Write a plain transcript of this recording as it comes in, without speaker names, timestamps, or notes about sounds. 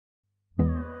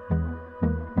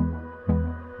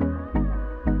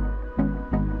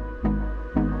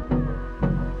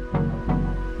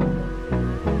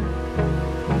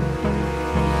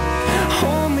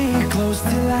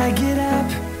I get up.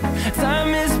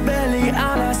 Time is barely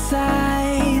on our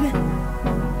side.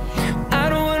 I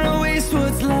don't wanna waste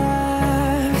what's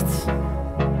left.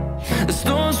 The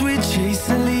storms we chase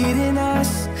are leading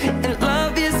us, and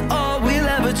love is all we'll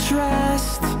ever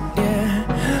trust. Yeah,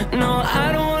 no,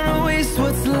 I don't wanna waste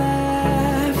what's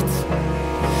left.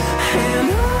 And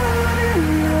on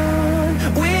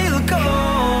we'll go,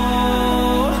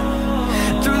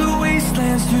 through the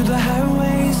wastelands, through the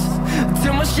highways,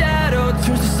 till my shadow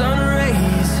turns to sun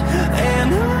rays.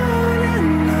 And on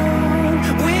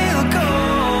we'll go,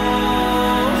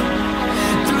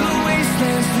 through the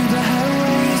wastelands, through the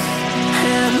highways,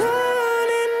 and on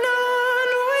we'll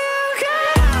go.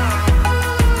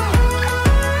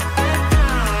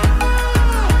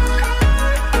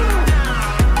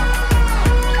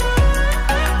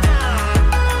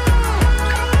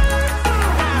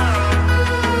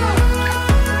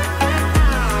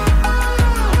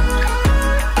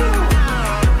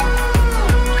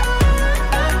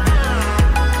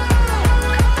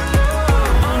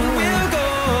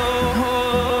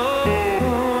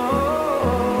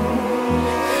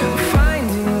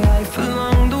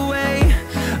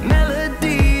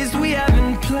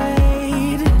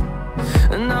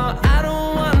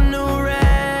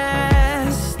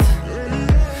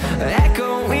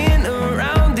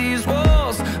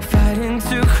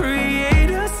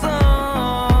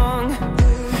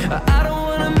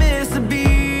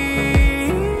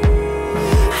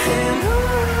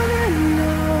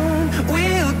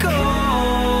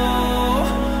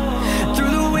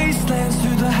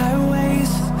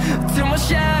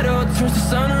 Turns to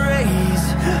sun rays,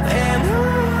 and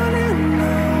on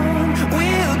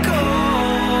we'll go,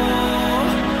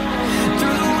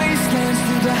 through the wastelands,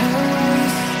 through the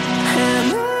highways,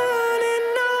 and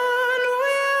on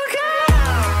we'll go.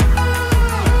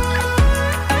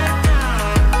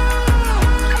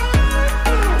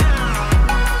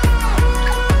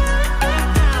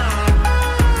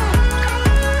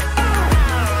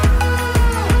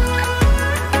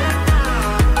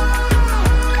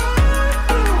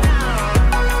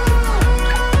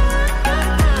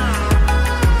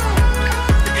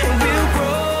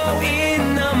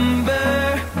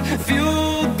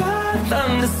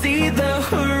 See the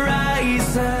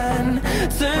horizon,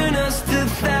 turn us to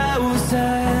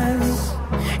thousands,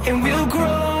 and we'll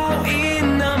grow in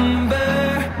number,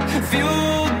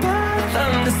 fueled by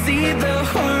them to see the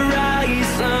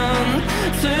horizon,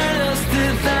 turn us to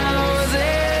thousands,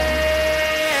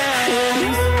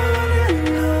 and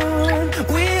on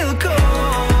we'll go,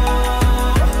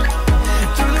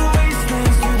 through the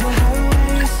wastelands, through the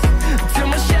highways, till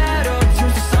my shadow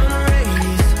turns to sun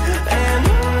rays, and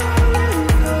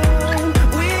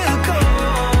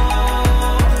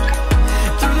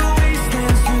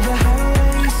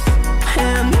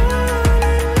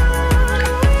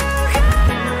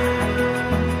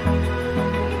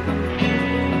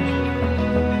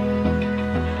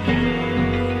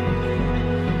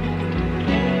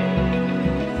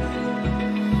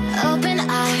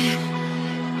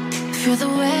feel the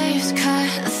waves cut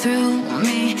through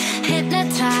me,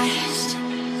 hypnotized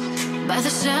by the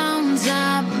sounds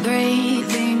I'm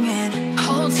breathing in.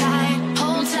 Hold tight,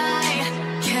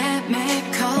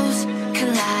 chemicals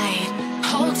collide.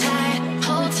 Hold tight,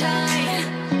 hold tight,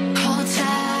 hold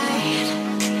tight.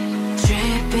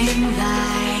 Dripping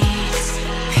lights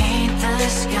paint the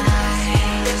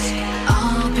skies,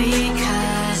 all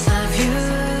because of you.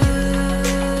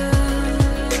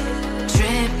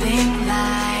 Dripping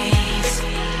lights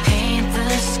paint the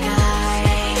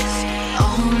skies,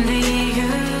 only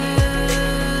you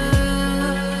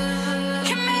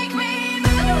can make me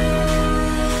move.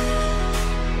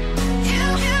 You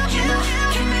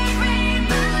can make me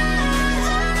move.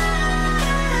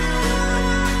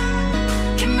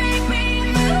 Can make me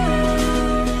move.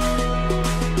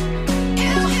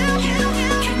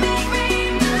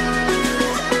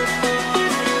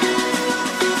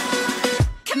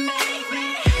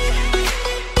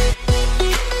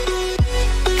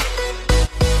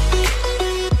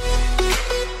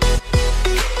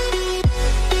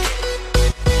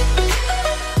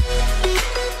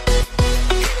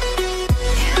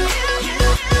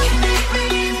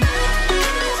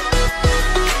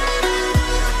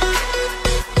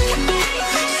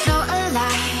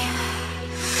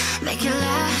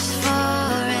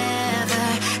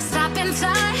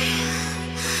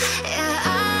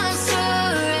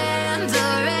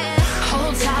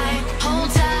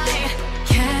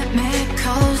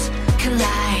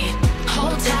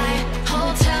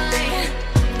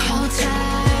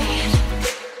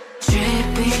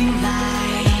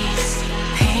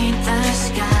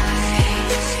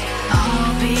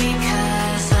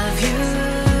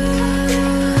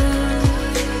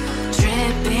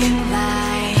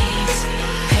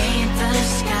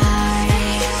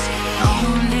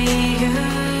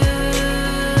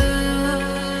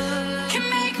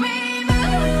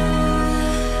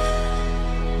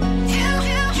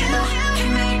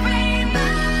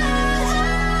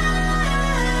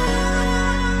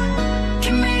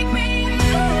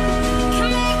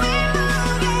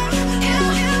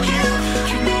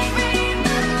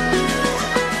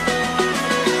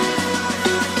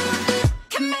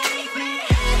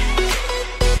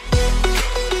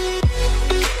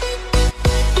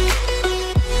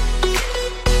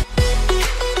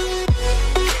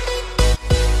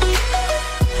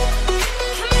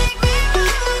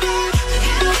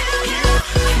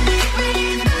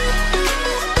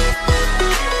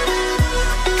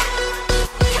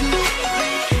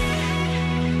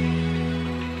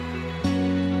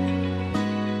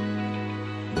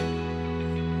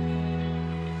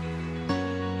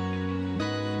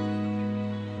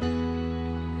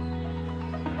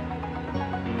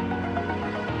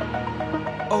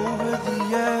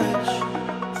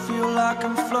 like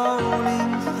I'm floating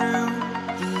through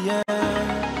the air.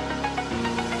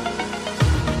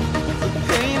 The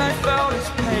pain I felt is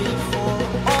paid for,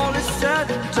 all is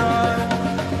said and done.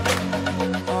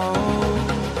 Oh,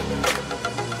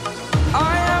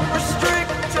 I am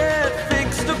restricted,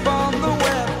 fixed upon the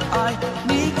web. I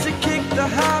need to kick the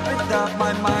habit that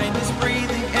my mind is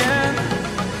breathing in.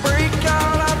 Break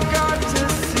out, I've got to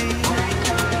see.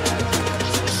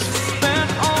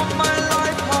 Spent all my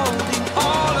life holding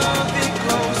all of it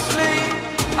closely.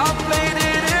 I played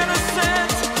it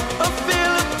innocent, a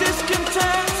feel of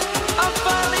discontent. I'm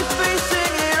finally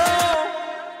facing it all,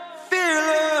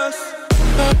 fearless.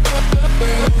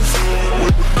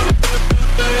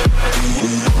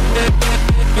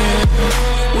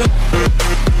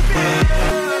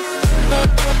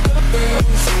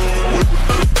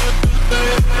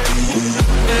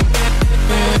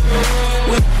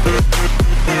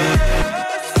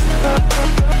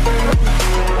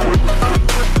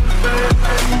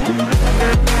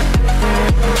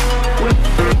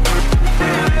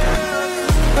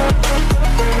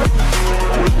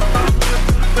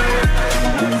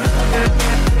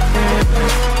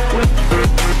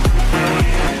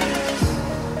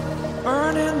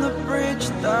 Burning the bridge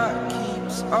that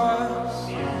keeps us.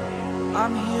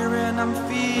 I'm here and I'm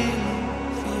feeling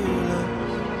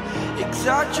fearless.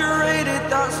 Exaggerated,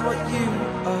 that's what you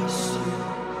assume.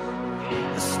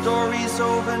 The story's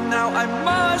over now, I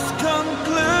must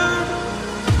conclude.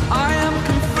 I am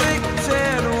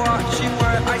conflicted, watching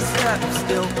where I step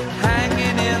still,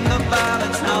 hanging in the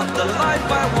balance. Not the life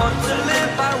I want to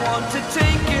live, I want to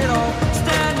take it all.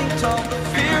 Standing tall,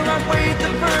 fear outweighed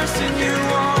the person you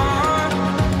are.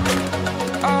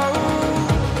 Oh,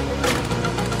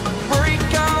 break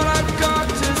out, I've got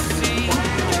to see.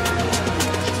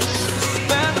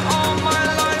 Spent all my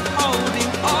life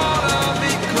holding all of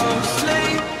it closely.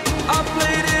 I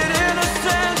played it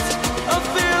innocent, a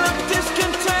feel of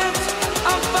discontent.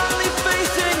 I'm finally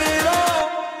facing it all,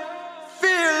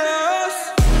 fearless.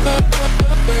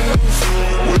 Fearless.